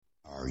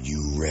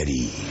you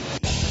ready?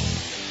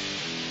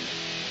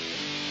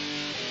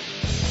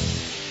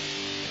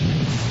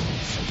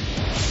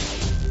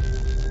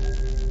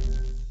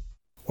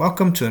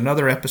 Welcome to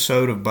another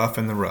episode of Buff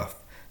in the Rough.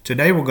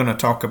 Today we're going to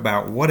talk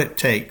about what it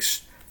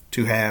takes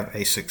to have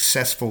a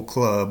successful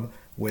club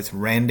with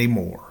Randy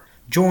Moore.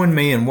 Join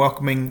me in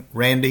welcoming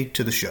Randy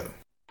to the show.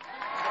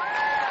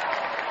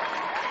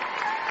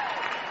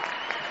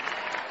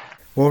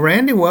 Well,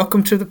 Randy,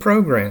 welcome to the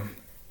program.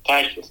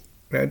 Thank you.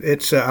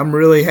 I'm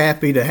really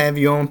happy to have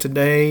you on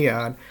today.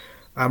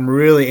 I'm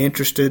really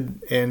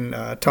interested in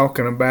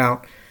talking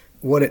about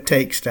what it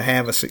takes to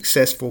have a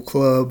successful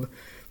club,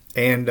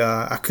 and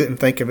I couldn't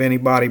think of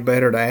anybody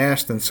better to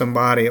ask than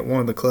somebody at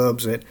one of the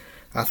clubs that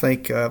I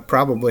think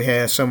probably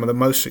has some of the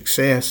most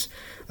success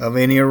of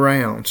any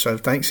around. So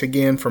thanks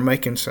again for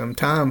making some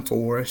time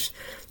for us.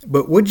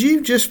 But would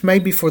you just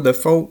maybe for the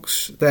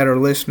folks that are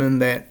listening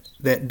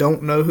that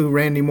don't know who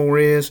Randy Moore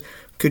is,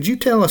 could you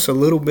tell us a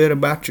little bit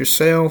about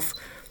yourself,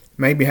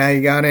 maybe how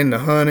you got into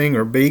hunting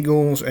or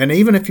beagles, and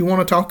even if you want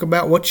to talk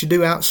about what you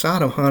do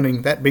outside of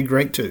hunting, that'd be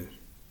great too.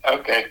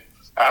 Okay.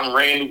 I'm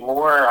Randy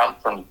Moore. I'm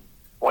from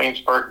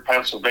Waynesburg,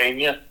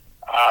 Pennsylvania.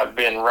 I've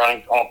been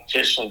running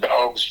competition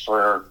dogs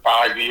for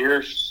 5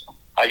 years.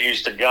 I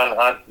used to gun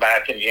hunt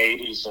back in the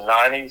 80s and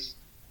 90s.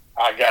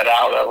 I got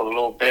out of it a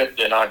little bit,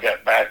 then I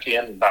got back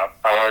in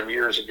about 5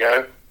 years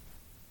ago.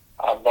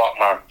 I bought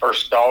my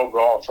first dog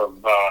off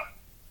of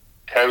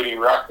Cody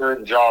Rucker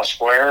and Josh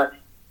Ware,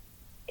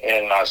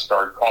 and I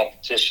started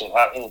competition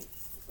hunting.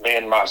 Me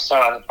and my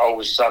son,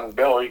 oldest son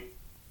Billy,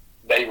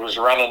 they was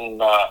running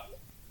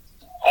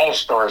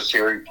All-Star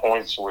Series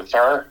points with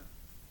her,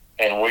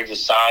 and we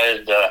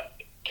decided to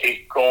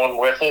keep going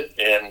with it,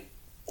 and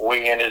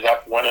we ended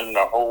up winning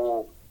the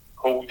whole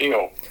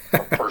deal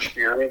the first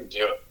year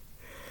into it.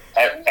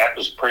 That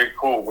was pretty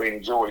cool. We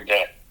enjoyed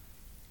that.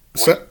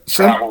 We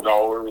traveled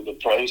all over the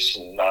place,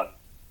 and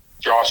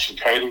Josh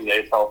and Cody,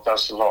 they've helped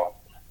us a lot.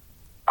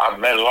 I've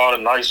met a lot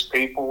of nice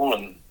people,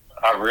 and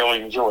I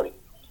really enjoyed it.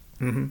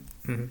 Mm-hmm.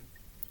 Mm-hmm.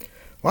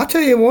 Well, I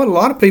tell you what, a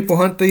lot of people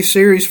hunt these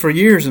series for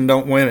years and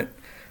don't win it.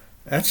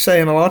 That's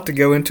saying a lot to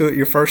go into it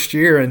your first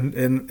year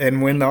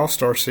and win the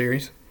All-Star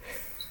Series.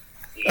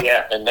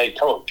 Yeah, and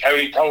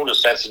Cody told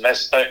us that's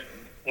the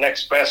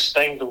next best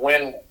thing to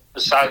win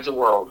besides the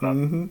world.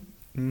 Mm-hmm.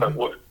 Mm-hmm. But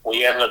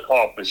we haven't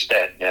accomplished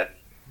that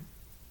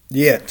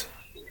yet.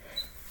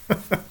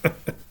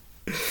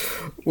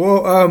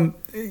 Well, I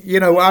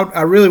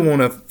really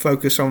want to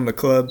focus on the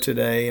club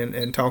today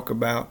and talk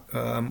about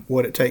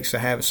what it takes to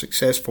have a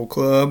successful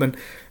club,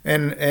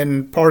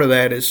 and part of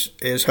that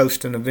is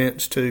hosting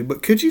events too.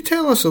 But could you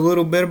tell us a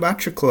little bit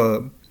about your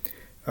club?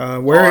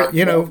 Where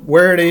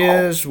it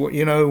is,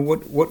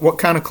 what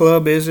kind of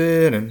club is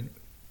it, and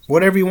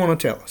whatever you want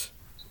to tell us.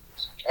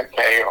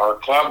 Okay, our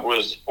club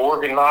was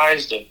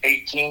organized in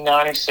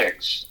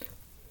 1896,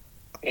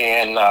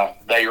 and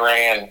they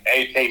ran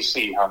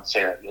AKC hunts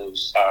there.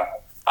 Those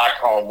I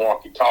call them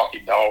walkie-talkie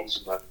dogs,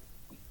 but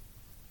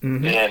I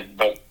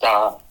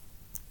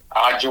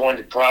joined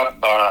the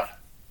club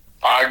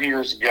 5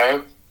 years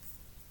ago,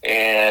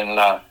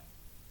 and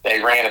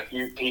they ran a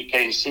few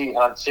PKC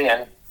hunts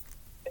in,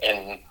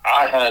 and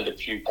I hunted a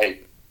few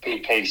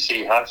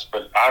PKC hunts,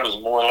 but I was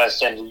more or less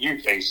into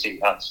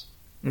UKC hunts.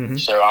 Mm-hmm.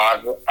 So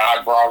I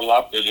brought it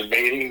up to the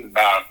meeting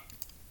about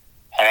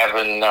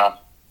having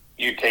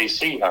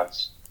UKC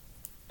hunts,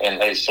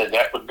 and they said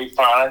that would be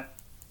fine,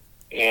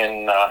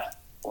 and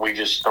we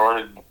just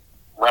started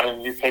running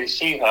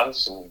UKC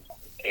hunts, and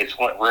it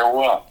went real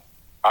well.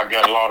 I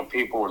got a lot of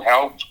people with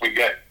help. We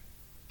got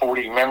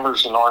 40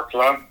 members in our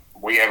club.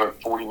 We have a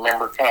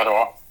 40-member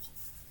cutoff,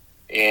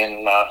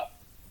 and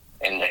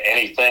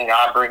anything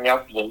I bring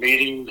up to the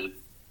meeting that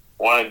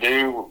want to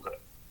do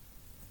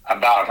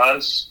about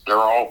hunts, they're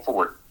all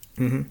for it.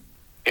 Mm-hmm.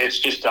 It's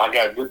just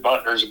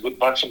there's a good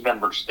bunch of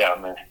members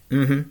down there.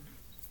 Mm-hmm.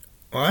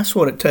 Well, that's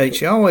what it takes.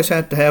 You always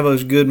have to have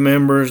those good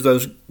members,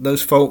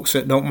 those folks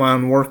that don't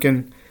mind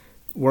working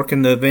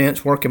the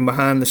events, working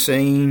behind the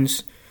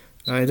scenes.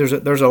 There's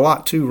a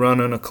lot to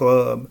running a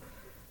club.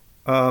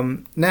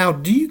 Now,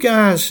 do you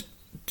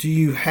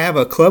have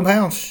a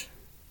clubhouse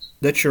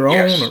that you're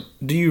Yes. on, or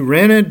do you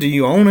rent it? Do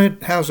you own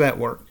it? How's that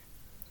work?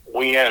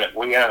 We had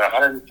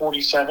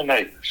 147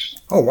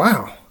 acres. Oh,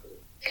 wow.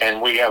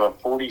 And we have a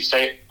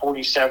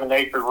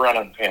 47-acre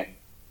running pen.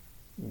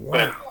 Wow.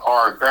 But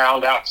our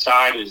ground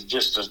outside is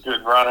just as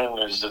good running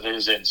as it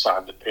is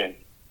inside the pen.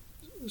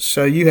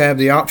 So you have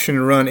the option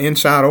to run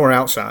inside or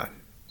outside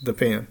the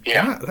pen.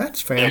 Yeah. Wow, that's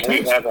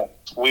fantastic. And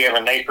we have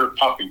an acre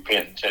puppy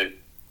pen to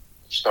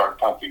start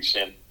puppies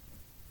in.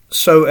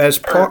 So as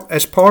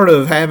part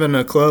of having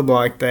a club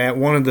like that,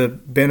 one of the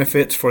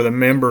benefits for the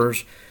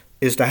members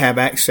is to have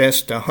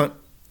access to hunt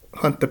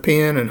the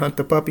pen and hunt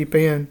the puppy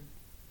pen?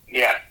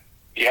 Yeah.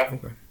 Yep.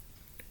 Okay.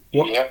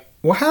 Yep.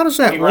 Well, how does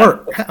that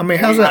work?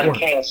 How's that work?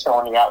 We run casts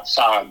on the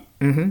outside.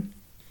 Mm-hmm.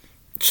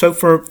 So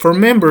for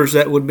members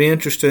that would be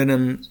interested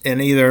in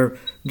either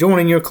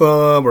joining your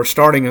club or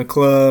starting a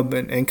club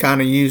and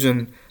kind of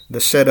using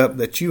the setup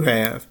that you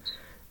have,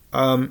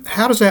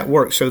 How does that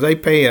work? So they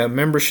pay a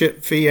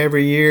membership fee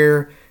every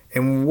year,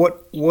 and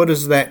what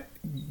does that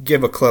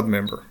give a club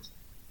member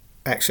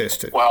access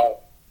to?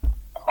 Well,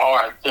 all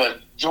right, to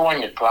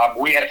join the club,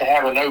 we have to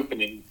have an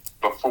opening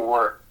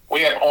before.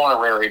 We have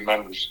honorary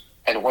members,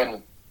 and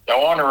when the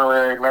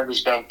honorary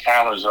members don't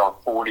count as our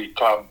 40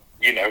 club,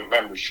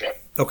 membership.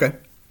 Okay.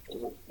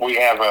 We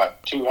have a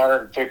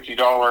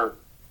 $250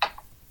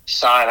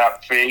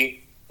 sign-up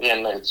fee,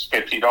 then it's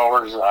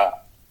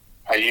 $50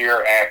 a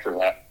year after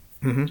that.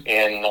 Mm-hmm.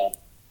 And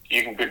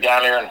you can go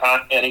down there and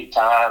hunt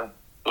anytime.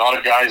 A lot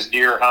of guys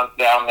deer hunt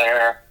down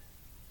there,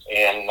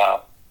 and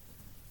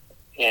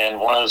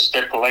one of the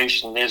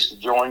stipulations is to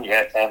join, you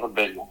have to have a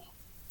big one.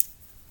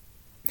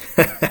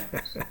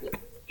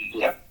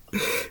 Yeah.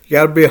 You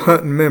got to be a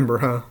hunting member,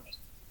 huh?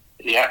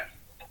 Yeah.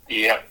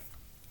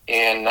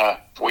 And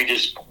we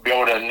just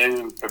built a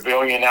new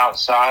pavilion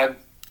outside.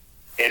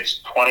 It's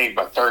 20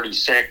 by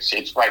 36.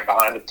 It's right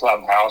behind the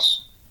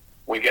clubhouse.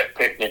 We got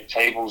picnic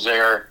tables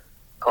there.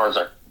 Of course,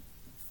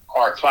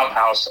 our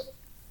clubhouse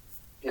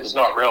is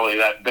not really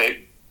that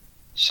big,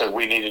 so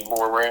we needed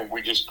more room.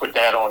 We just put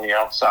that on the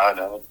outside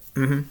of it.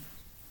 Mm-hmm.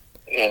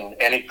 And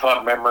any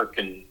club member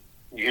can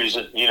use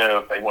it,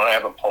 if they want to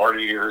have a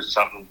party or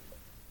something.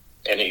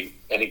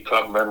 Any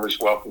club member is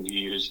welcome to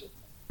use it.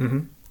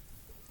 Mm-hmm.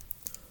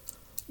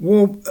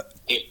 Well,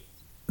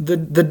 the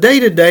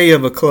day-to-day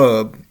of a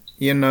club,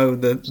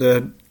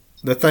 the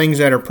things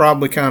that are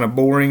probably kind of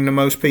boring to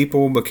most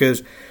people,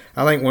 because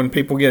I think when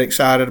people get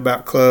excited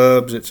about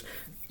clubs, it's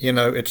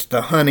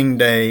the hunting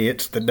day,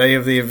 it's the day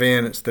of the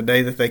event, it's the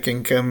day that they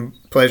can come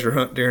pleasure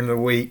hunt during the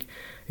week.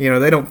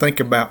 They don't think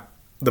about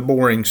the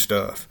boring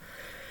stuff.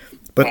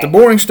 But the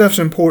boring stuff's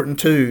important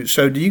too.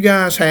 So do you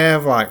guys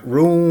have like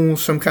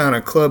rules, some kind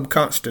of club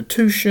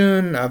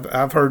constitution?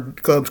 I've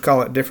heard clubs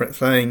call it different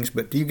things,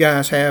 but do you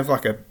guys have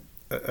like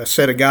a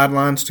set of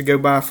guidelines to go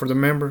by for the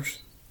members?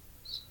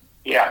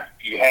 Yeah,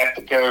 you have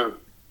to come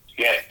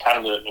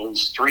to at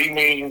least 3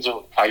 meetings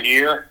a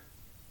year,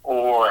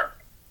 or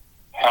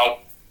help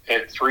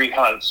at 3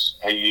 hunts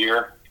a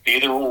year,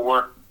 either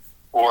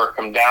or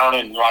come down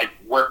in like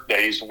work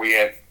days. We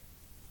have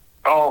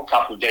a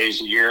couple of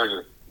days a year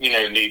to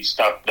need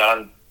stuff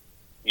done.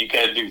 You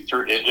got to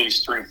do at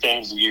least 3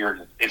 things a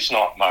year. It's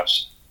not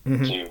much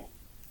to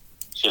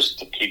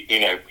keep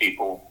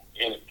people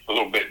a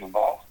little bit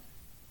involved.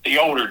 The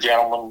older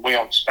gentlemen, we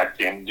don't expect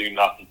them to do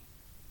nothing.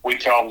 We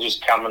tell them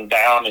just coming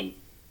down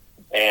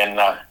and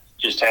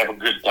just have a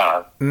good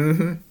time.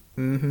 Mm-hmm.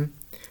 Mm-hmm.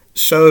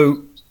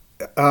 So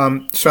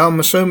I'm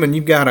assuming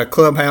you've got a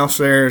clubhouse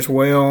there as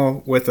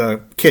well with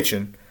a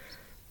kitchen.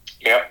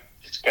 Yep.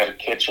 It's got a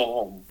kitchen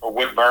and a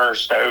wood burner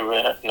stove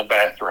in it and a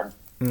bathroom.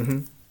 Mm-hmm.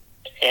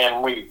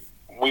 And we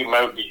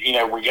mow,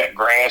 we got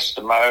grass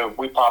to mow.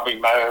 We probably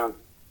mow,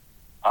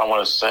 I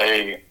want to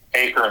say, 1.5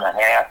 acres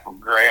of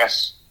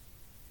grass.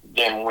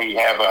 Then we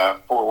have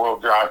a 4-wheel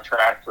drive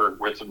tractor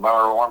with the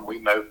mower on. We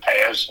mow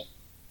paths,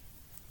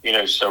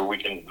 so we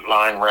can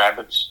line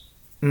rabbits.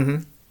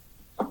 Mm-hmm.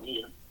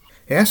 Yeah,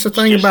 that's the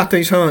thing about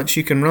these hunts.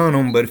 You can run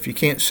them, but if you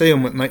can't see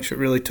them, it makes it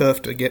really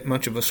tough to get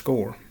much of a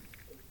score.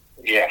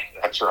 Yeah,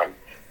 that's right.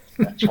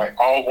 That's right.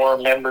 All of our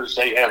members,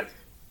 they have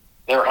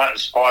their hunting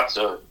spots.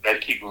 They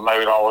keep them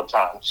mowed all the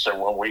time. So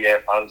when we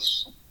have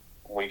hunts,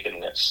 we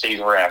can see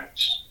the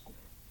rabbits.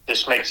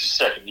 This makes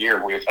the 2nd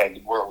year we've had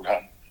the World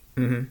Hunt.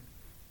 Mm-hmm.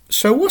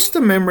 So what's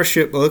the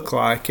membership look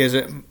like? Is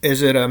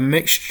it a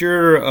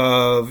mixture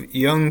of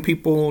young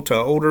people to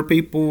older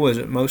people? Is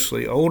it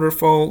mostly older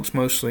folks,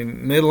 mostly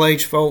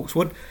middle-aged folks?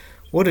 What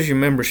does your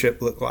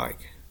membership look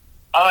like?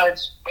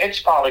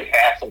 It's probably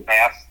half and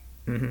half.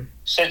 Mm-hmm.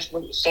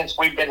 Since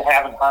we've been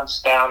having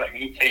hunts down at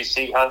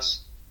UKC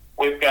Hunts,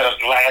 we've got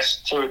the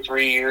last 2 or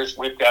 3 years.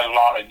 We've got a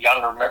lot of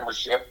younger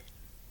membership.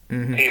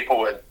 Mm-hmm. People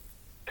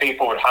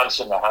with hunts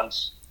in the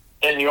hunts.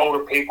 Then the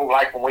older people,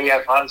 like when we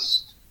have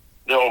hunts,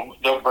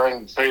 they'll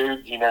bring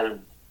food.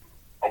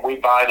 We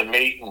buy the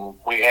meat, and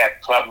we have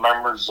club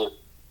members that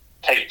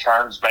take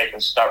turns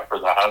making stuff for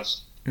the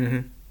hunts.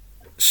 Mm-hmm.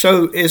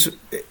 So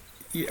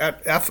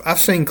I've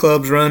seen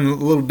clubs run a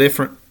little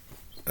differently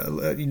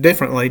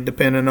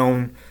depending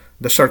on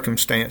the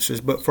circumstances.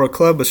 But for a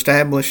club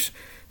established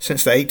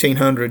since the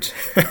 1800s,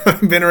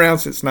 been around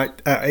since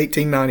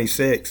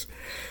 1896,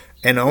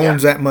 and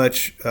owns that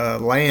much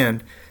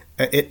land,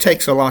 it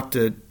takes a lot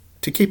to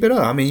keep it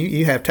up. I mean,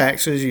 you have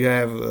taxes, you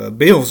have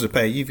bills to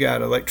pay, you've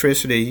got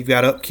electricity, you've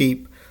got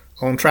upkeep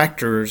on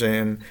tractors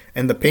and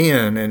the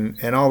pen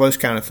and all those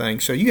kind of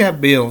things. So you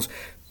have bills.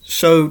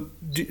 So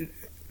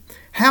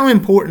how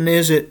important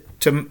is it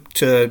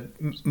to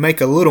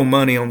make a little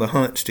money on the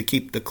hunts to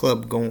keep the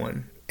club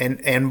going?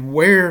 And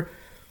where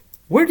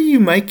do you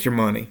make your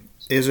money?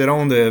 Is it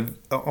on the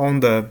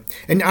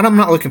and I'm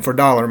not looking for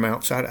dollar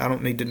amounts. I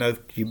don't need to know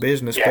your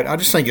business, but I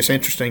just think it's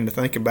interesting to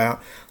think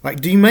about. Like,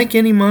 do you make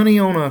any money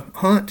on a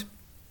hunt?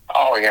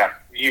 Oh yeah,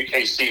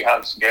 UKC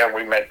hunts. Yeah,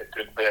 we make a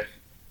good bit.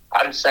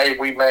 I'd say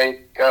we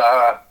make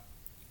I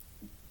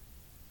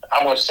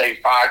want to say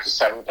 $5,000 to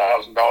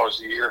 $7,000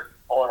 a year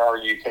on our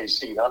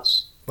UKC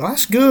hunts. Well,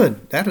 that's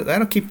good.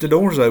 That'll keep the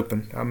doors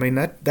open. I mean,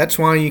 that's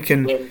why you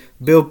can Then,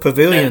 build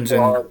pavilions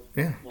then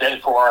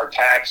for our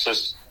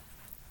taxes,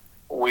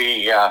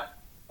 we have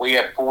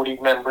 40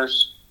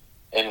 members,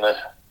 and the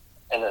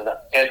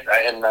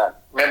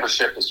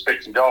membership is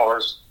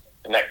 $50,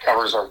 and that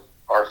covers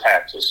our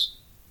taxes.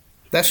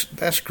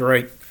 That's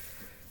great.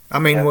 I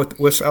mean,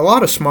 with a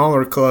lot of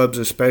smaller clubs,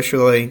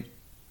 especially,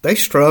 they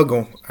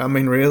struggle. I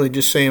mean, really,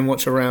 just seeing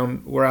what's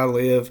around where I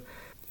live.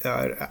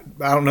 I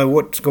don't know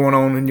what's going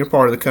on in your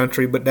part of the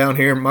country, but down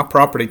here, my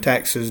property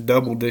taxes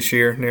doubled this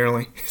year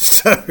nearly.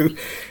 So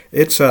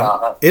it's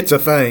a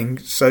thing.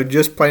 So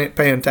just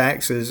paying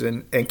taxes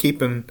and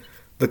keeping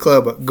the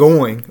club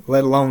going,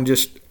 let alone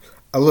just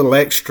a little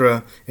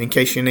extra in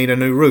case you need a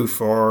new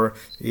roof, or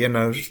you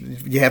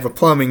have a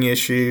plumbing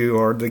issue,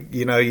 or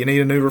you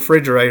need a new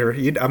refrigerator.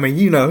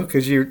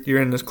 Because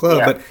you're in this club.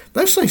 Yeah. But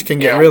those things can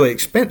get really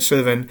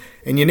expensive, and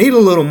you need a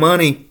little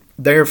money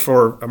there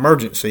for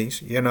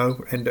emergencies,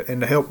 and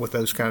to help with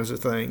those kinds of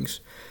things.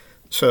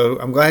 So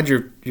I'm glad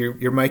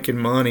you're making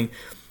money.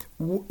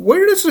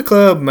 Where does the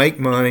club make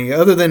money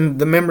other than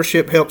the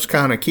membership helps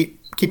kind of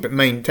keep it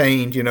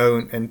maintained,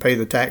 and pay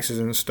the taxes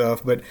and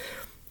stuff? But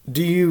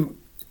do you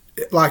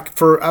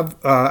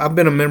I've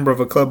been a member of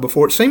a club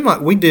before. It seemed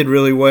like we did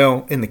really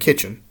well in the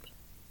kitchen.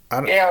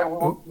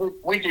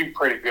 We do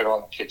pretty good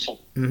on the kitchen.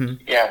 Mm-hmm.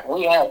 Yeah,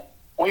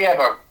 we have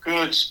a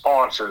good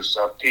sponsors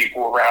of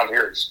people around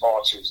here that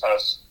sponsors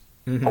us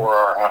for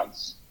our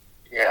hunts.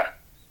 Yeah.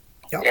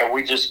 Yep. Yeah,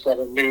 we just got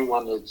a new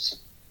one that's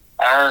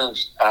Iron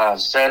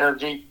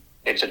Synergy.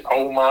 It's a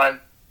coal mine.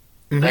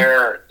 Mm-hmm.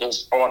 They're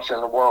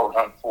sponsoring the World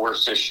Hunt for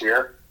us this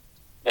year.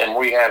 And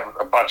we have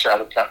a bunch of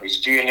other companies.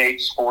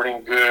 G&H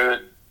Sporting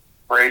Good,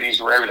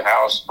 Brady's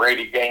Roadhouse,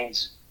 Brady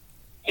Gaines.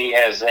 He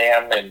has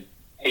them, and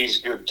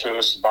he's good to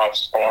us about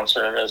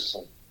sponsoring us.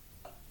 And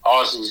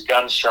Ozzy's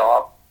Gun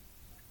Shop.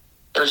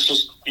 There's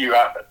just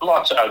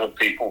lots of other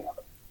people.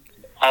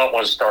 I don't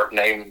want to start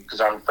naming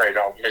because I'm afraid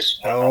I'll miss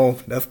one. Oh,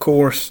 of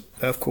course.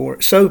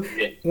 So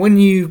when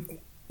you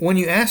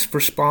ask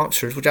for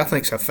sponsors, which I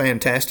think is a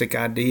fantastic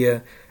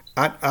idea,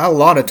 I a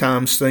lot of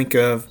times think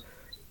of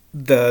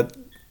the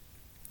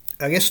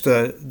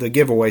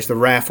giveaways, the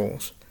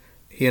raffles.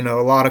 A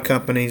lot of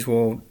companies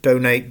will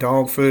donate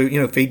dog food.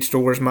 Feed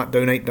stores might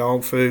donate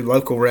dog food.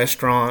 Local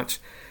restaurants,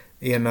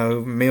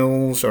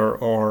 meals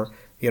or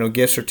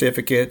gift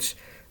certificates.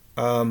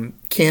 Do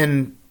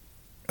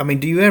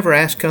you ever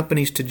ask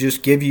companies to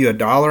just give you a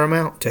dollar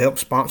amount to help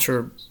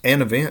sponsor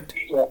an event?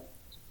 Yeah.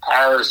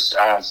 Ours,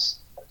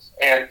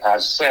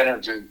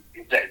 Synergy,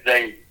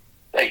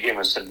 they give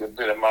us a good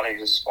bit of money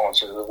to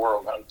sponsor the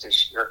World Hunt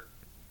this year.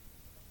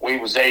 We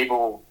was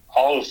able,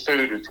 all the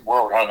food at the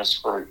World Hunt is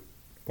free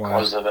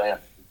because of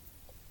that.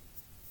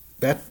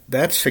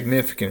 That's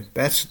significant.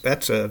 That's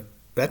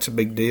a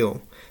big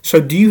deal.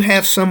 So do you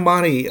have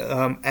somebody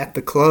at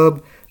the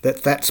club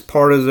that's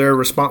part of their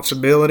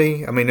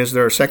responsibility? I mean, is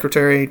there a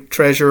secretary,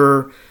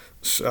 treasurer,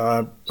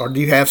 or do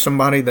you have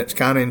somebody that's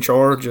kind of in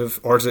charge of,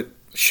 or is it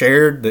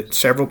shared that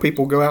several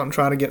people go out and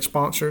try to get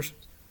sponsors?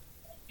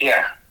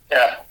 Yeah.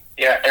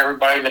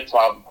 Everybody in the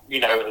club,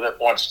 that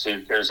wants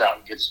to goes out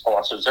and gets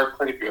sponsors. They're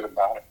pretty good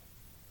about it.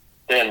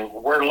 Then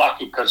we're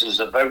lucky because there's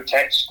a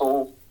VOTEC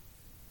school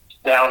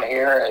down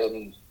here,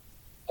 and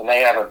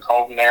they have a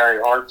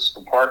culinary arts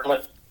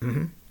department,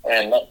 and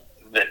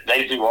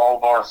they do all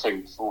of our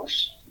food for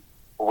us.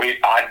 We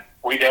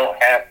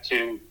don't have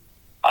to.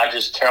 I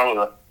just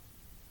tell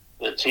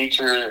the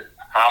teacher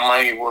how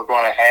many we're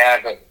going to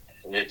have,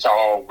 and it's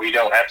all. We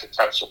don't have to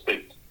touch the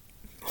food.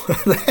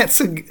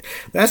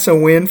 That's a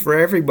win for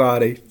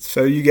everybody.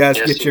 So you guys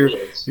get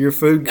your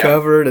food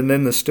covered, and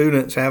then the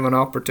students have an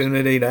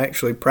opportunity to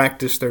actually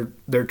practice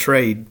their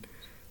trade.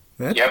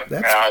 They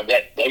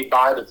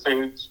buy the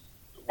foods.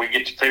 We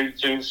get the food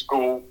through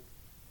school,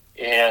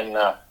 and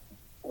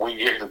we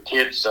give the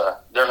kids.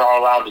 They're not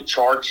allowed to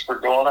charge for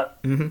doing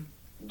it,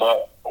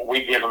 but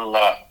we give them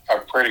a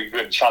pretty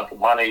good chunk of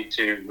money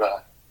to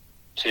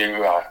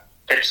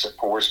fix it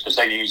for us because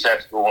they use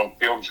that to go on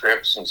field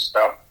trips and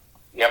stuff.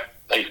 Yep.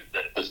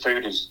 The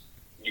food is,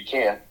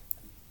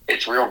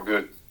 it's real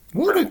good.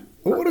 What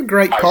a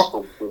great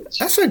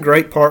that's a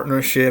great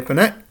partnership, and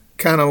that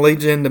kind of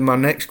leads into my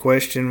next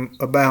question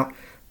about,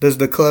 does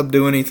the club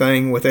do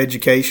anything with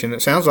education?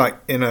 It sounds like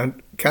in a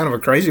kind of a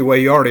crazy way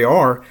you already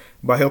are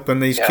by helping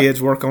these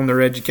kids work on their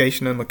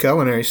education on the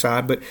culinary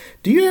side, but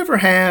do you ever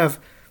have,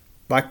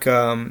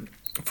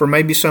 for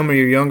maybe some of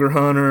your younger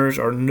hunters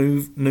or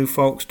new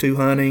folks to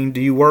hunting,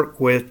 do you work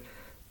with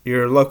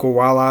your local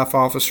wildlife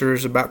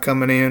officers about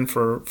coming in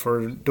for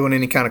doing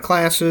any kind of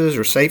classes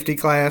or safety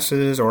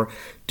classes? Or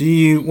do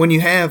you, when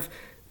you have,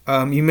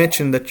 you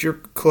mentioned that your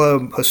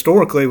club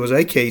historically was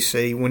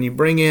AKC, when you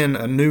bring in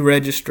a new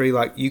registry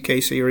like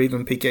UKC or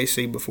even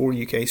PKC before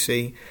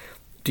UKC,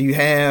 do you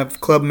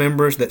have club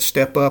members that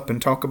step up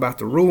and talk about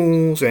the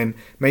rules and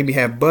maybe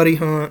have buddy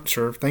hunts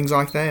or things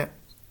like that?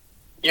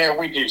 Yeah,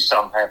 we do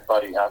some have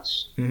buddy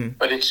hunts,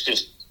 but it's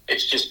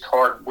just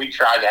hard. We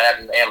try to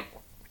have them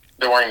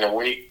during the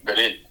week, but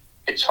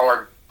it's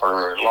hard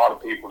for a lot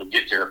of people to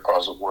get there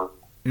because of work.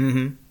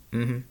 Mm-hmm.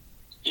 Mm-hmm.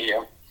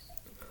 Yeah.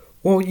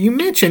 Well, you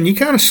mentioned, you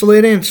kind of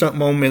slid in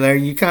something on me there.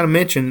 You kind of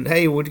mentioned,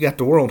 hey, we got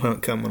the World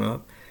Hunt coming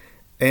up.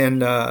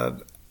 And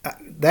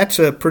that's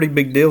a pretty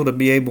big deal to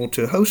be able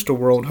to host a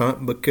World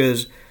Hunt,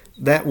 because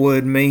that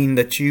would mean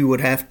that you would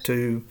have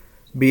to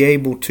be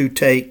able to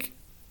take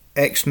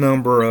X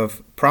number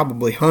of,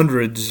 probably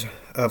hundreds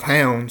of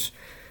hounds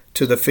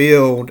to the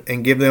field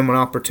and give them an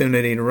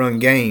opportunity to run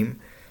game.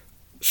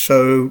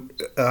 So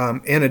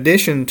in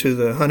addition to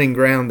the hunting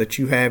ground that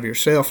you have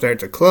yourself there at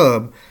the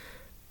club,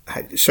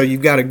 so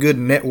you've got a good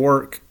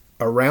network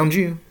around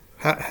you.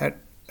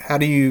 How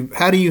do you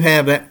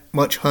have that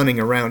much hunting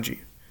around you?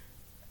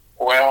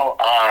 Well,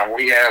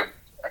 we have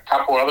a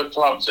couple other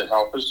clubs that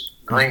help us.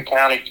 Greene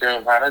County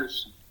Coon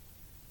Hunters.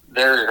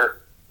 They're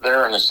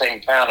in the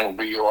same county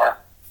we are.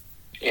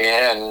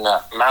 And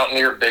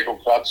Mountaineer Beagle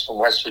Clubs from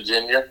West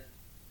Virginia.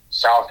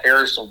 South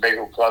Harrison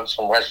Beagle Clubs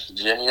from West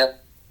Virginia.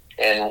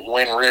 And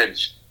Wind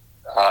Ridge.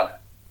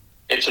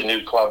 It's a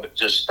new club that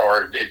just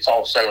started. It's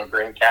also in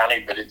Greene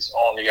County, but it's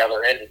on the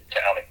other end of the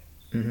county.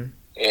 Mm-hmm.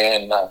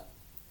 And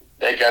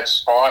they got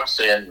spots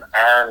in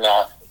Iron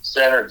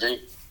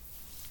Synergy.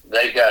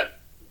 They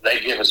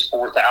give us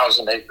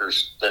 4,000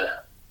 acres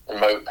to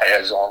mow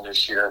paths on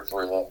this year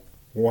for the.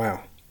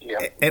 Wow.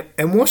 Yeah.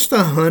 And what's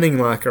the hunting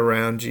like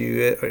around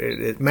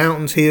you?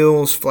 Mountains,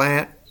 hills,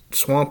 flat,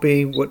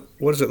 swampy? What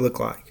does it look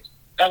like?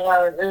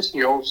 There's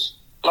hills.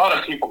 A lot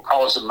of people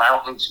call us the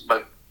mountains,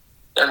 but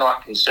they're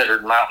not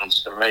considered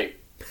mountains to me.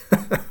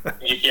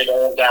 You get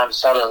on down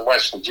southern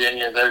West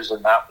Virginia, there's the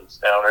mountains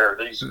down there.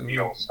 These are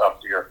hills up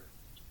here.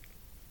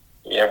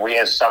 Yeah, we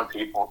had some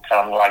people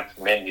come like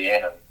from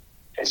Indiana.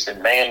 They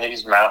said, man,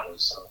 these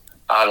mountains.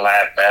 I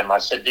laughed at them. I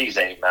said, these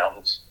ain't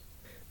mountains.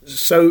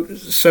 So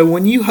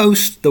when you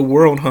host the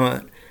World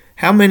Hunt,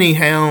 how many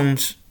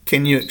hounds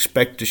can you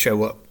expect to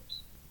show up?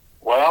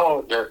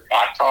 Well,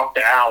 I talked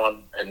to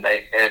Alan, and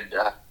they had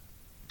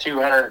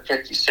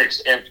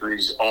 256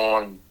 entries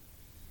online.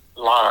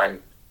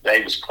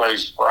 They was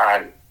closed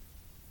Friday,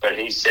 but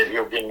he said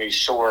he'll give me a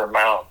sure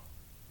amount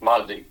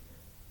Monday.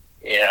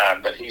 Yeah,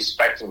 but he's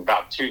expecting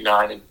about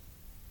 290.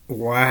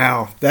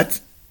 Wow,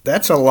 that's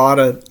a lot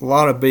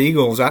of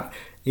beagles.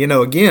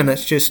 Again,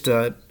 that's just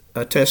a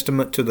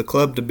testament to the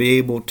club to be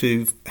able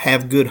to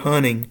have good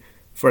hunting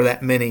for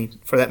that many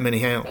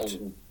hounds.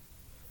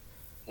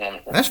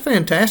 Mm-hmm. That's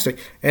fantastic,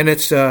 and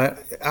it's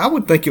I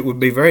would think it would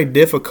be very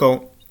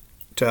difficult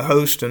to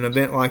host an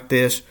event like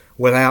this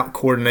without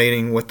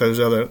coordinating with those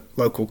other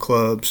local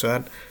clubs.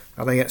 So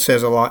I think it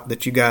says a lot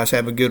that you guys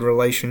have a good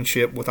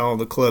relationship with all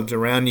the clubs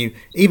around you,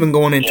 even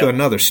going into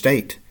another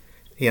state,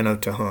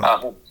 to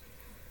hunt.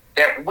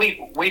 Yeah,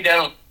 we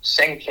don't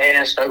sing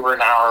cast over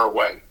an hour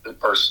away the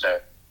first day.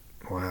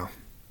 Wow.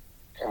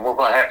 And we're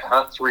going to have to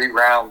hunt 3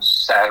 rounds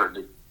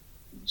Saturday.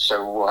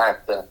 So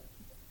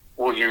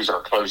we'll use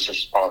our closer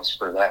spots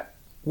for that.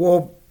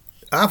 Well,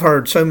 I've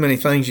heard so many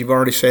things you've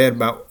already said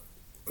about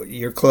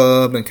your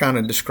club and kind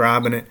of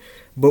describing it,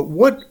 but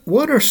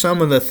what are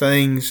some of the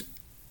things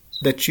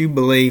that you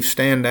believe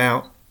stand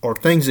out, or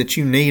things that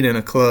you need in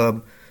a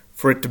club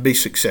for it to be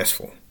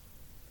successful?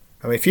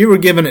 I mean, if you were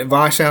giving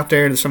advice out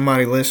there to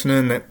somebody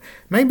listening that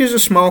maybe it's a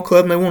small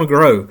club and they want to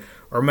grow,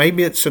 or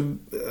maybe it's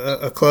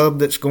a club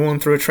that's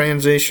going through a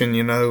transition,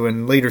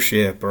 in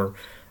leadership, or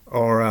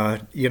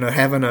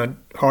having a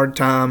hard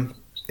time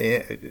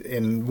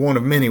in one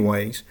of many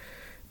ways.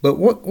 But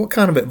what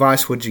kind of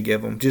advice would you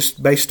give them,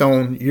 just based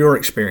on your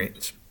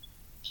experience?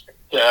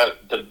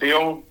 The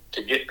build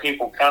to get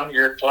people come to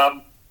your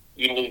club,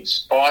 you need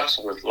spots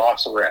with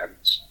lots of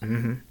rabbits.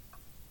 Mm-hmm.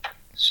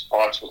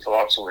 Spots with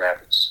lots of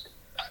rabbits.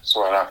 That's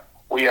what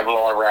we have a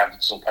lot of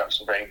rabbits in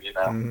Pennsylvania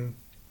now.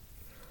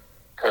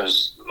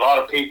 Because a lot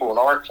of people in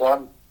our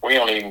club, we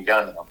don't even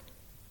gun them.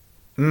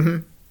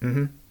 Mm-hmm.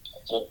 Mm-hmm.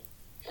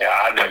 Yeah,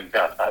 I don't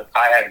gun.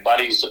 I had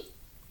buddies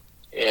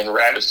in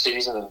rabbit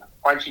season.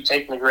 Why don't you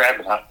take me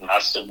rabbit hunting? I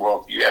said,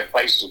 well, if you have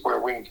places where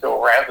we can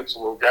kill rabbits,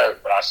 we'll go.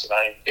 But I said,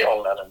 I ain't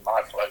killing none in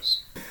my place.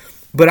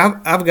 But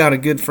I've got a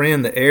good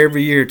friend that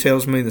every year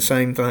tells me the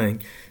same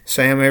thing.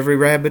 Sam, every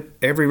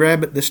rabbit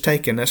that's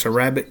taken, that's a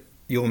rabbit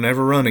you'll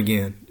never run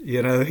again.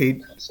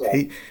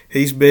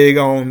 He's big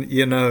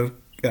on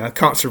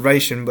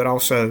conservation, but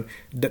also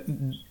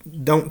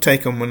don't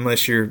take them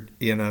unless you're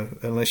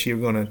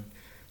going to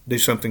do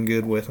something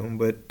good with them.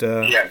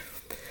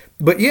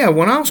 But yeah,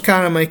 when I was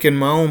kind of making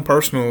my own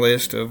personal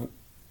list of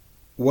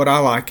what I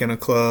like in a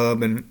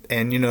club, and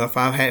if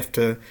I have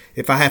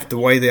to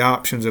weigh the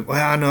options of,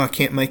 well, I know I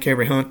can't make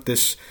every hunt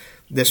this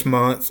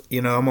month,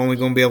 I'm only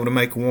going to be able to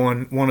make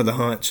one of the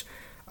hunts,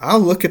 I'll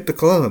look at the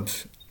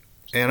clubs,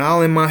 and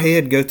I'll in my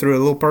head go through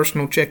a little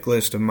personal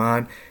checklist of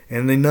mine,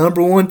 and the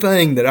number one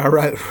thing that I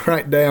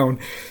write down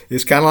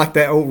is kind of like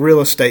that old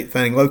real estate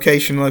thing: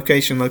 location,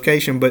 location,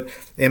 location. But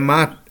in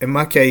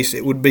my case,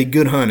 it would be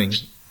good hunting.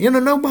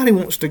 Nobody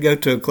wants to go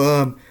to a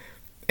club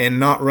and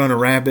not run a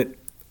rabbit,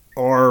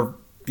 or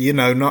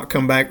not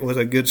come back with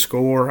a good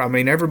score. I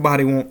mean,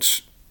 everybody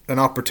wants an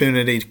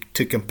opportunity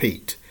to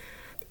compete.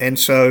 And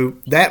so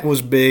that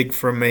was big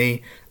for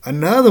me.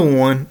 Another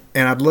one,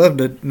 and I'd love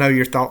to know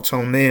your thoughts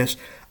on this,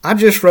 I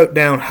just wrote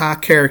down high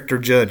character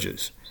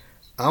judges.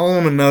 I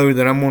want to know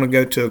that I'm going to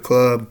go to a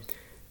club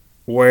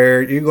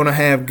where you're going to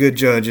have good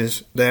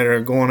judges that are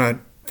going to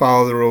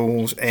follow the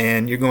rules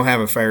and you're going to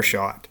have a fair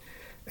shot.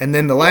 And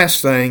then the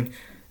last thing,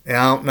 I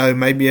don't know,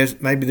 maybe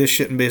this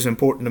shouldn't be as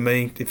important to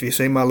me if you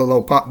see my little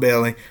old pot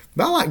belly,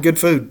 but I like good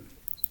food.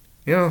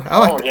 You know,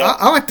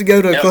 I like to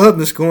go to a club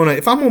that's going to,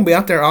 if I'm going to be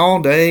out there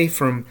all day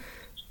from,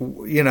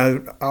 you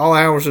know, all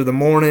hours of the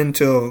morning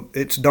till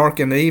it's dark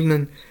in the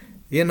evening,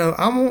 you know,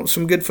 I want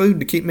some good food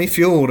to keep me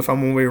fueled if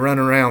I'm going to be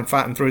running around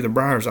fighting through the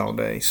briars all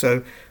day.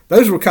 So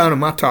those were kind of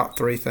my top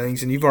three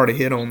things, and you've already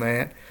hit on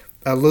that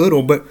a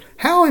little. But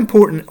how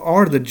important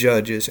are the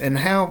judges, and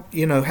how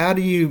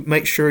do you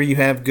make sure you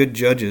have good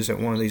judges at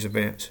one of these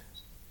events?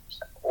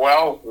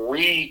 Well,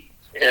 we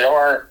at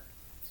our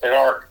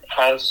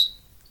hunts,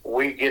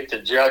 we get the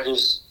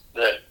judges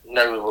that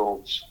know the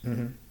rules.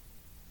 Mm-hmm.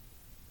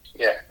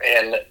 Yeah,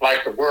 and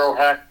like the World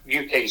Hunt,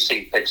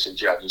 UKC picks the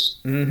judges.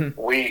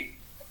 Mm-hmm.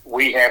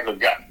 We have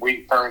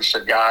we furnish the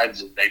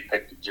guides and they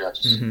pick the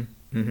judges.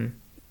 Mm-hmm. Mm-hmm.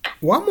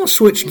 Well, I'm going to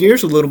switch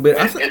gears a little bit.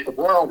 At the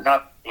World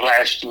Hunt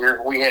last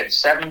year, we had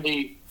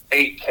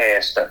 78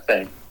 casts, I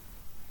think,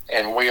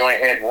 and we only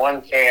had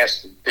one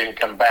cast that didn't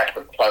come back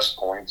with plus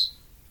points.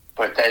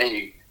 But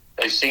they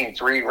seen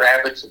 3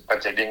 rabbits,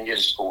 but they didn't get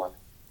a score.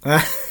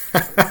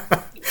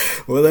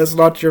 Well, that's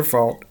not your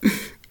fault,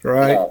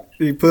 right? No.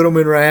 You put them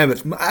in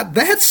rabbits.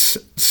 That's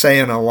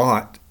saying a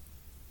lot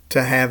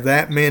to have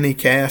that many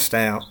cast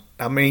out.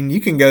 I mean, you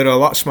can go to a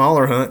lot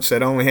smaller hunts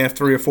that only have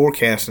 3 or 4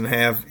 casts and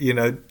have, you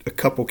know, a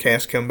couple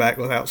casts come back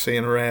without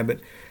seeing a rabbit.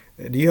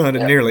 You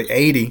hunted nearly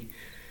 80,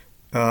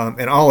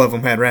 and all of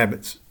them had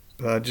rabbits.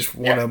 Just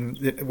one of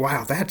them.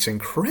 Wow, that's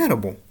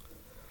incredible.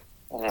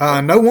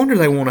 No wonder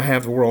they want to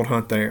have the World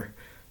Hunt there.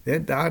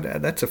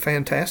 That's a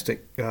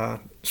fantastic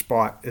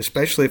spot,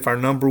 especially if our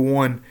number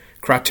one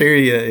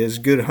criteria is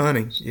good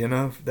hunting. You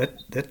know,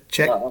 that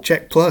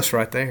check plus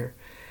right there.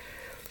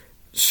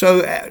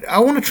 So I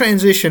want to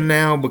transition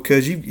now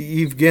because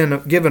you've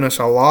given us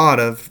a lot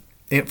of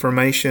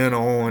information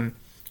on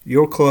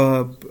your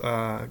club,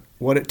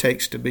 what it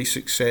takes to be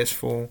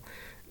successful,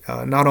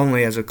 not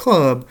only as a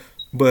club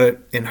but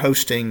in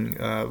hosting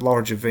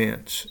large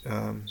events.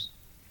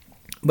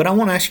 But I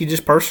want to ask you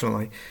just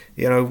personally,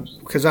 you know,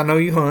 because I know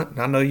you hunt,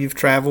 I know you've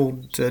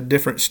traveled to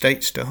different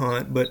states to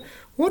hunt, but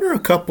what are a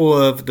couple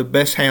of the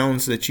best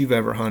hounds that you've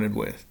ever hunted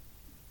with?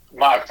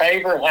 My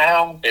favorite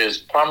hound is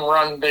Plum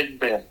Run Big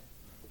Ben.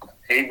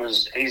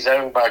 He's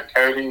owned by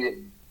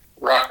Cody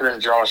Rucker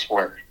and Josh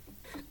Ware.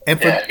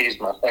 He's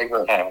my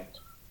favorite hound.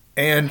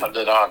 And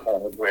that I've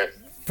hunted with.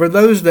 For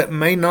those that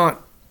may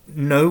not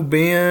know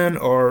Ben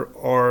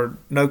or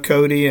know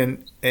Cody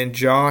and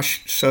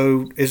Josh,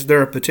 so is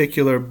there a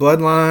particular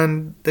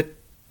bloodline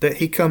that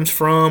he comes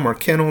from, or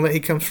kennel that he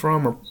comes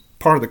from, or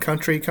part of the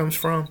country he comes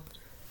from?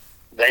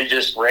 They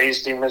just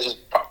raised him as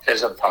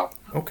a pup.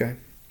 Okay.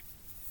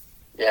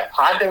 Yeah,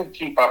 I don't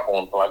keep up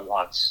on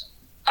bloodlines.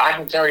 I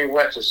can tell you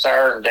what the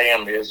Siren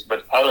Dam is,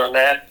 but other than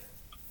that,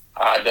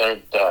 I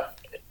don't,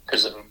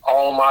 because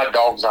all my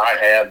dogs I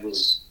have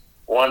is,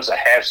 one's a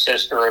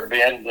half-sister of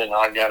Ben, and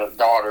I got a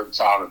daughter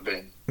that's out of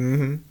Ben.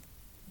 Mm-hmm.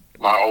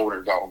 My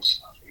older dogs.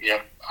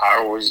 Yep, I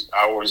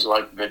always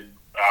liked Ben.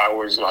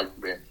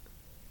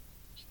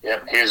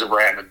 Yep, he's a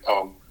rabbit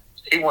dog.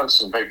 He won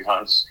some big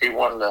hunts. He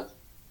won the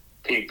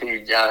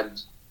PP Guide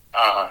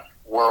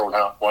World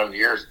Hunt one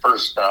year.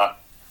 First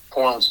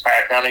Corns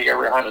pack hunt he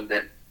ever hunted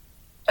it.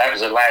 That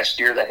was the last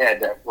year they had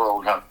that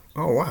World Hunt.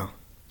 Oh, wow.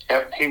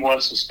 Yep, he won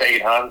some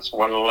state hunts,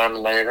 won an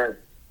eliminator.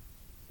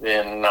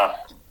 Then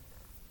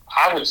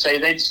I would say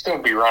they'd still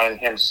be running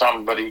him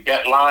some, but he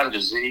got Lyme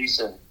disease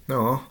and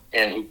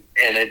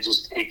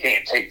he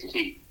can't take the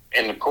heat.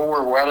 In the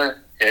cooler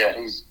weather,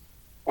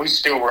 we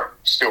still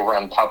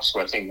run pups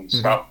with him and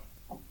stuff.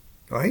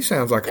 Well, he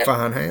sounds like a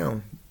fine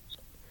hound.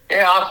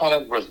 Yeah, I've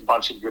hunted with a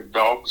bunch of good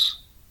dogs,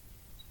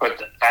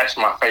 but that's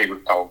my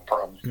favorite dog,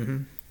 probably.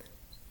 Mm-hmm.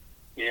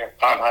 Yeah,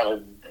 I've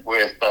hunted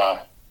with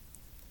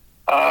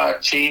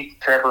Chief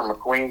Trevor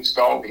McQueen's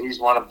dog. He's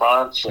won a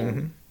bunch,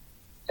 and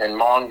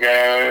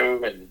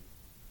Mongo, and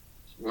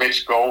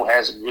Mitch Gold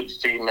has a good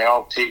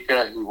female,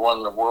 Tika, who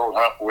won the World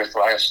Hunt with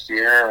last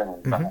year,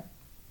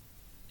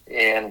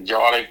 and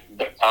Jolly,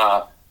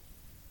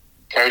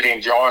 Cody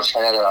and Josh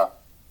had a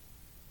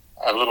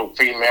little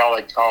female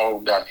they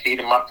called Eat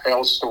 'em Up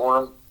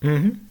Hellstorm.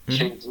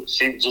 Mm-hmm.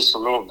 She was just a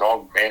little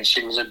dog, man.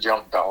 She was a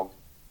jump dog.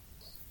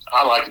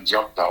 I like a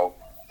jump dog.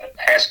 It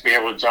has to be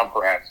able to jump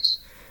rabbits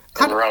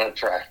and run a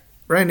track.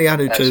 Randy, I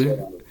do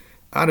too.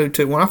 I do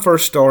too. When I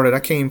first started, I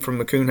came from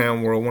the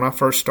coonhound world. When I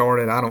first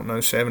started, I don't know,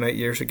 7-8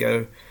 years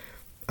ago,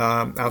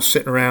 I was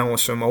sitting around with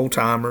some old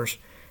timers,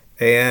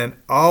 and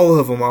all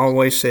of them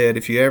always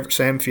said,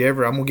 Sam, I'm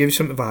going to give you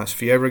some advice.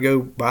 If you ever go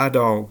buy a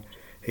dog,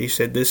 he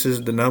said, this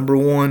is the number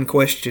one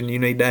question you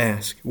need to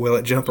ask. Will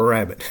it jump a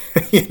rabbit?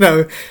 You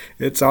know,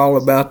 it's all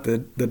about the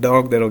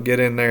dog that'll get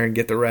in there and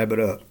get the rabbit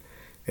up,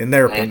 in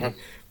their opinion.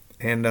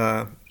 And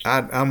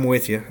I'm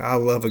with you. I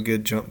love a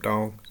good jump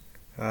dog.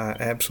 I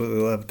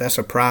absolutely love it. That's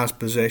a prized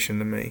possession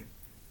to me.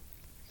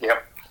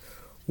 Yep.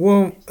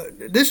 Well,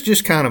 this is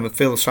just kind of a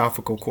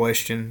philosophical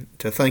question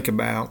to think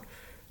about.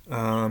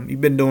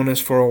 You've been doing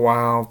this for a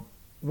while.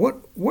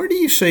 Where do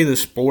you see the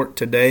sport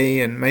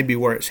today, and maybe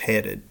where it's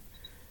headed?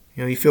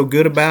 You know, you feel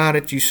good about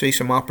it. You see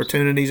some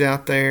opportunities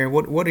out there.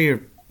 What are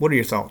your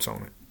thoughts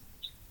on it?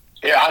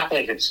 Yeah, I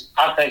think it's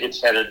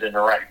headed in the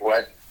right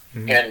way.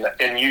 Mm-hmm.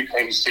 in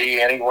UKC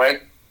anyway,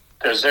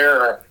 because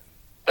they're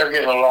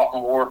getting a lot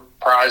more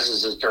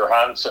prizes at their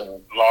hunts and a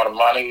lot of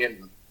money,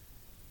 and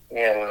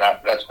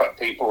that's what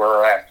people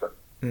are after.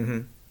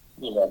 Mm-hmm.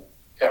 You know,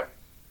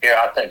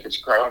 yeah, I think it's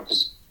growing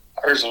because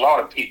there's a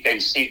lot of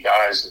PKC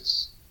guys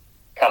that's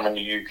coming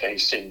to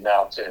UKC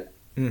now too.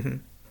 Mm-hmm.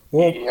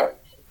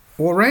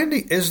 Well,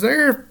 Randy, is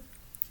there,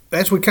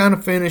 as we kind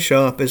of finish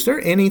up, is there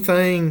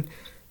anything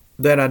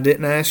that I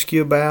didn't ask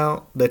you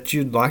about that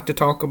you'd like to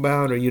talk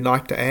about or you'd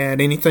like to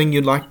add? Anything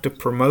you'd like to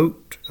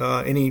promote?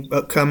 Any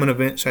upcoming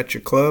events at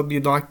your club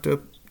you'd like to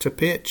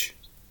pitch?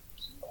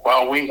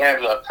 Well, we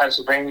have the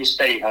Pennsylvania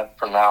State Hunt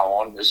from now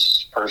on. This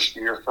is the first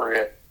year for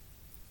it.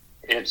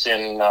 It's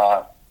in,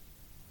 I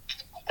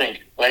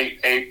think, late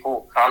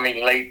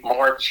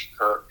March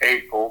or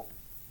April.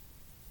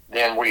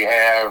 Then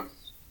we're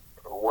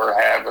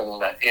having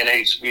the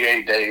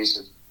NHBA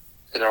days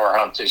at our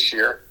hunt this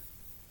year.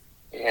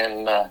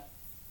 In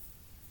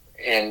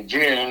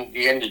June,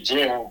 the end of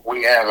June,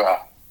 we have a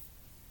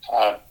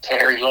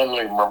Terry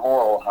Lindley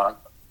Memorial Hunt.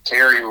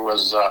 Terry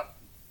was,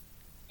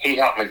 he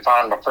helped me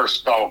find my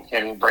first dog,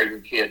 him,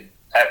 Braden Kidd.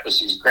 That was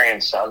his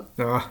grandson.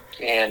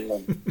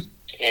 And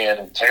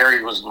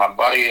Terry was my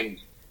buddy, and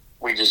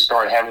we just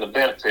started having the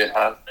benefit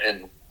hunt.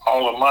 And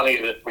all the money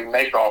that we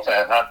make off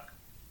that hunt,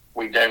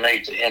 we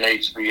donate to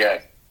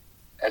NHBA.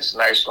 That's the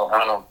National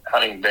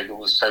Hunting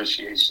Bagel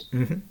Association.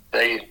 Mm-hmm.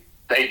 They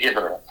give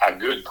a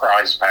good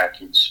prize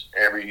package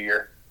every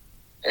year,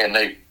 and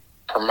they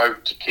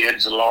promote the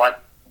kids a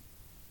lot.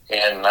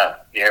 And,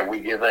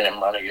 we give them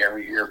money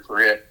every year for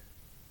it.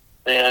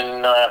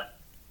 Then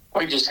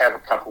we just have a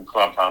couple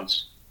club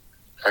hunts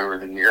through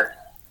the year.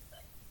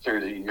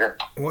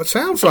 Well, it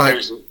sounds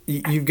like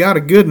you've got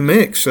a good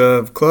mix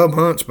of club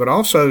hunts, but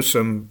also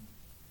some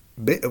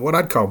what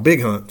I'd call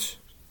big hunts.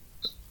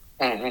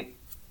 Mm-hmm.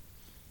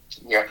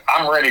 Yeah,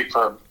 I'm ready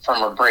from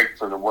a break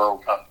for the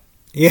World Cup.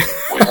 Yeah.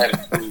 We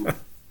had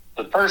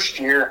the first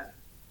year,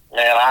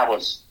 man, I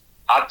was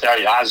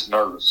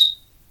nervous.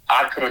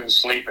 I couldn't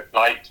sleep at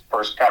night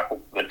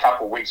the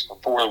couple weeks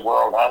before the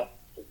World Hunt.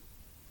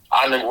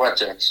 I knew what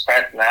to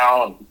expect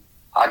now, and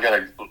I got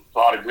a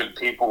lot of good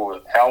people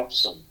that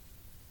helps,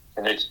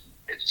 and it's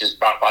just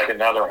about like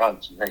another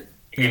hunt to me.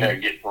 You know,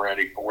 getting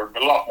ready for it,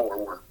 but a lot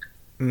more work.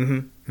 Mm-hmm.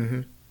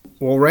 Mm-hmm.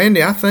 Well,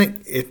 Randy, I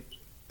think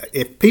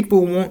if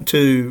people want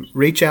to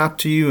reach out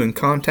to you and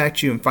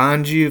contact you and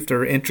find you, if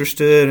they're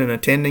interested in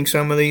attending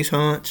some of these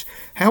hunts,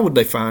 how would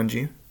they find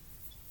you?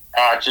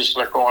 Just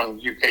look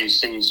on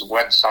UKC's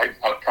website,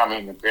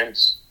 upcoming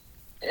events,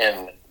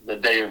 and the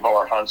day of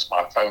our hunts.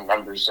 My phone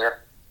number's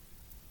there.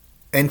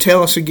 And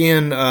tell us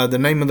again the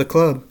name of the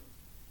club.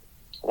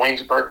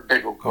 Waynesburg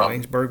Beagle Club.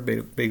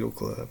 Waynesburg Beagle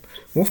Club.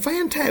 Well,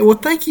 fantastic. Well,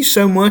 thank you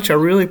so much. I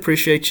really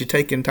appreciate you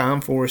taking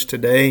time for us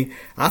today.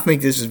 I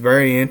think this is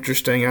very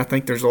interesting. I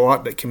think there's a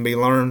lot that can be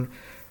learned.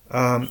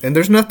 And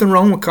there's nothing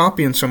wrong with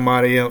copying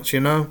somebody else, you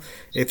know.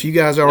 If you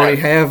guys already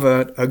have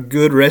a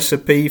good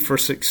recipe for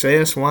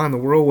success, why in the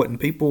world wouldn't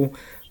people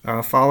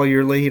follow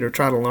your lead or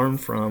try to learn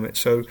from it?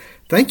 So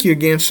thank you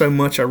again so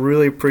much. I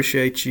really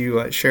appreciate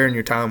you sharing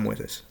your time with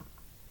us.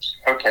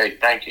 Okay,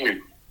 thank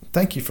you.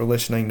 Thank you for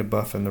listening to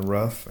Buff in the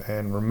Rough,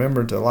 and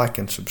remember to like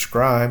and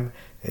subscribe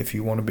if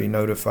you want to be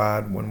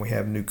notified when we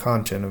have new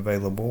content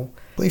available.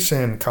 Please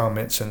send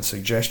comments and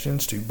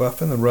suggestions to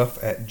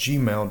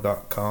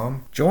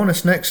buffintherough@gmail.com. Join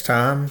us next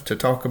time to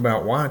talk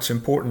about why it's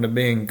important to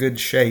be in good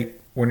shape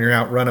when you're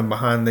out running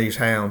behind these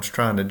hounds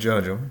trying to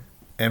judge them,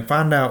 and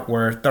find out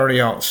where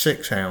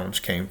 30-06 hounds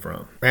came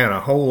from, and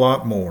a whole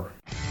lot more.